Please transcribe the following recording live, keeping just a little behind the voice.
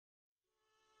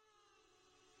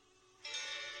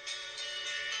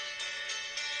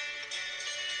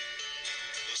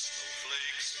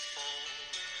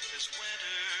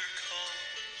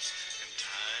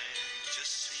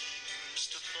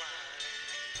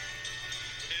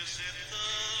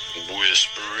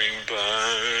Whispering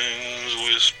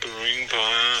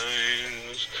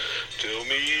pines, tell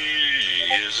me,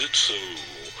 is it so?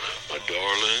 My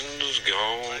darling is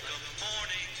gone.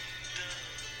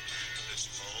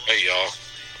 Hey, y'all.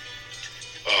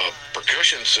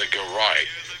 Percussion said go right.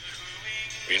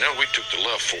 You know we took the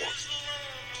left for it.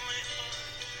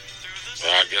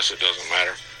 I guess it doesn't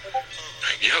matter.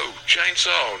 Yo,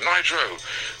 Chainsaw, Nitro,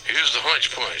 here's the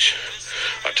hunch punch.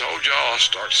 I told y'all I'll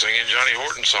start singing Johnny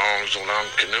Horton songs when I'm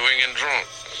canoeing and drunk.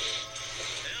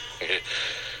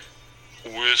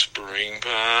 Whispering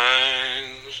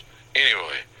pines.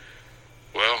 Anyway,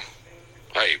 well,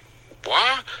 hey,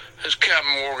 why has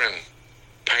Captain Morgan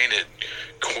painted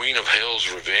Queen of Hell's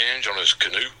Revenge on his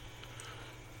canoe?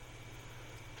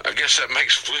 I guess that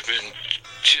makes flipping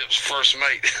Chip's first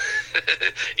mate.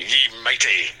 Ye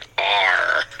matey,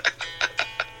 R.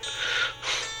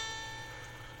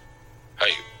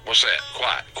 Hey, what's that?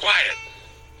 Quiet.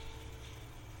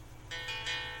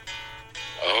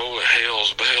 Oh,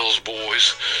 hell's bells,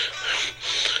 boys.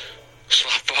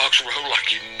 Slop Fox row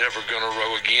like you're never gonna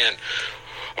row again.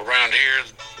 Around here,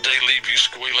 they leave you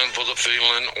squealing for the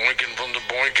feeling, oinking from the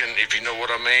boinking, if you know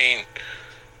what I mean.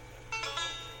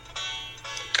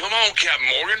 Come on, Captain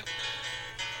Morgan.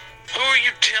 Who are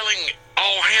you telling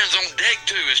all hands on deck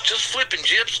to? It's just flipping,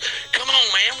 Chips. Come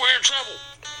on, man, we're in trouble.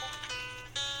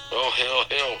 Oh, hell.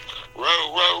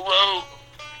 Row.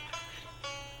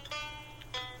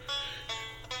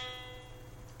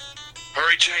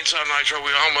 Hurry, Chainsaw Nitro,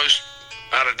 we're almost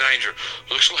out of danger.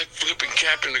 Looks like flipping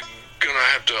Captain are gonna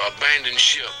have to abandon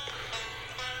ship.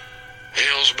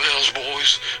 Hell's bells,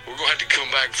 boys. We're gonna have to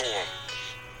come back for them.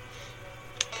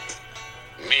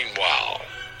 Meanwhile,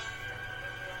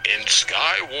 in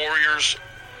Sky Warriors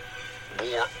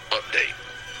War Update,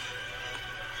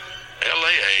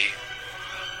 LAA,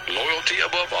 loyalty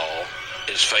above all,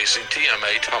 is facing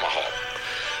TMA Tomahawk.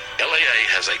 LAA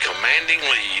has a commanding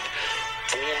lead,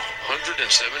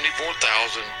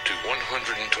 474,000 to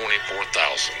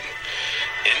 124,000.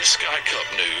 In Sky Cup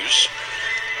news,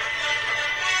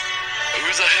 Who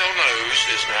the Hell Knows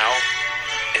is now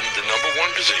in the number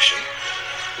one position.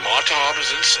 Matob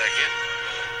is in second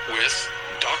with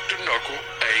Dr. Knuckle,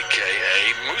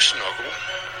 a.k.a. Moose Knuckle,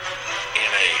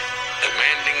 in a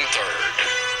commanding third.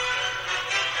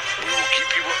 We will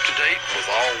keep you up to date with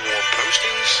all war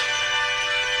postings.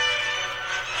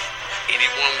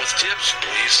 Anyone with tips,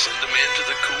 please send them in to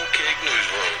the Cool Keg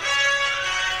Newsroom.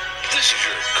 This is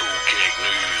your Cool Keg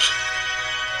News.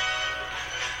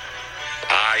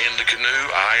 Eye in the canoe,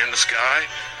 eye in the sky.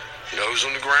 Nose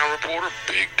on the ground reporter,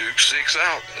 Big Duke 6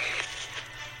 out.